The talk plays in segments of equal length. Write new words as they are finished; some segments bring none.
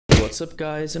What's up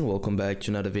guys, and welcome back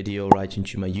to another video right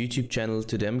into my YouTube channel.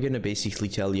 Today I'm gonna basically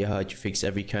tell you how to fix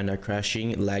every kind of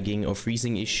crashing, lagging or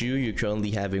freezing issue you're currently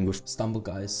having with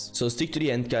StumbleGuys. So stick to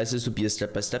the end guys, this will be a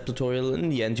step-by-step tutorial, and in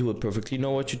the end you will perfectly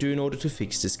know what to do in order to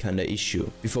fix this kind of issue.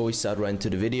 Before we start right into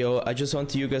the video, I just want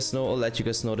to let you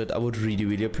guys know that I would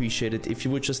really appreciate it if you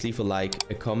would just leave a like,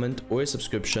 a comment or a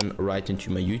subscription right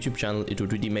into my YouTube channel. It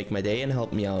would really make my day and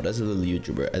help me out as a little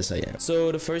YouTuber as I am.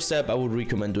 So the first step I would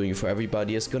recommend doing for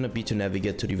everybody is gonna be to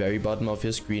navigate to the very bottom of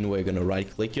your screen, where you're gonna right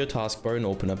click your taskbar and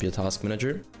open up your task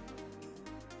manager.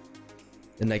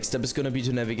 The next step is gonna be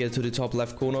to navigate to the top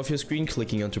left corner of your screen,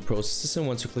 clicking onto processes, and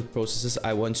once you click processes,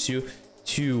 I want you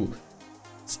to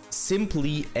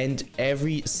simply end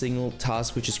every single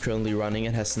task which is currently running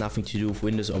and has nothing to do with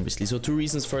Windows, obviously. So two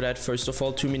reasons for that. First of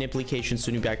all, too many applications,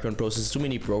 too many background processes, too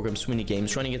many programs, too many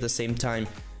games running at the same time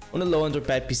on a low-end or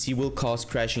bad PC will cause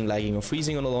crashing, lagging or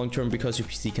freezing on the long term, because your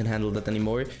PC can't handle that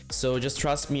anymore. So just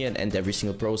trust me and end every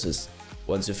single process.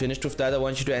 Once you're finished with that, I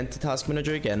want you to enter Task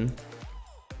Manager again,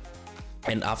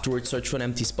 and afterwards search for an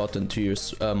empty spot onto your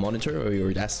monitor or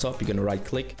your desktop. You're gonna right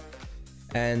click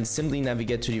and simply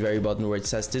navigate to the very bottom where it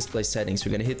says Display Settings.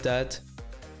 We're gonna hit that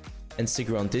and stick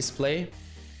around Display.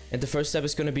 And the first step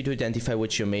is going to be to identify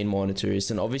which your main monitor is,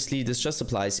 and obviously this just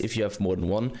applies if you have more than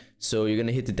one. So you're going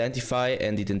to hit identify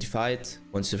and identify it.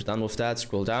 Once you're done with that,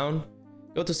 scroll down,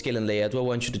 go to scale and layout, where I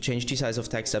want you to change the size of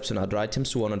text tabs and other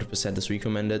items to 100% as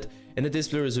recommended, and the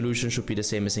display resolution should be the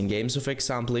same as in game. So for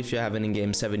example, if you have an in-game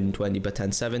 1720 by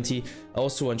 1070, I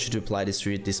also want you to apply this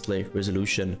to your display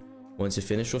resolution. Once you're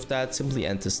finished with that, simply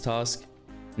end this task.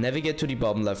 Navigate to the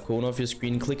bottom left corner of your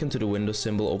screen, click into the Windows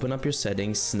symbol, open up your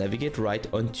settings, navigate right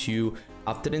onto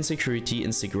Update and Security,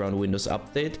 and stick around Windows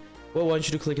Update, where I want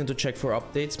you to click into Check for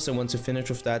Updates. So once you finish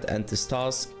with that, end this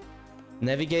task.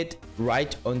 Navigate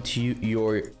right onto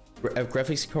your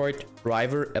graphics card,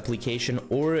 driver, application,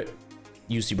 or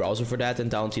use the browser for that, and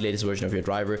download the latest version of your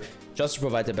driver, just to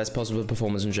provide the best possible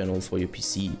performance in general for your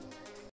PC.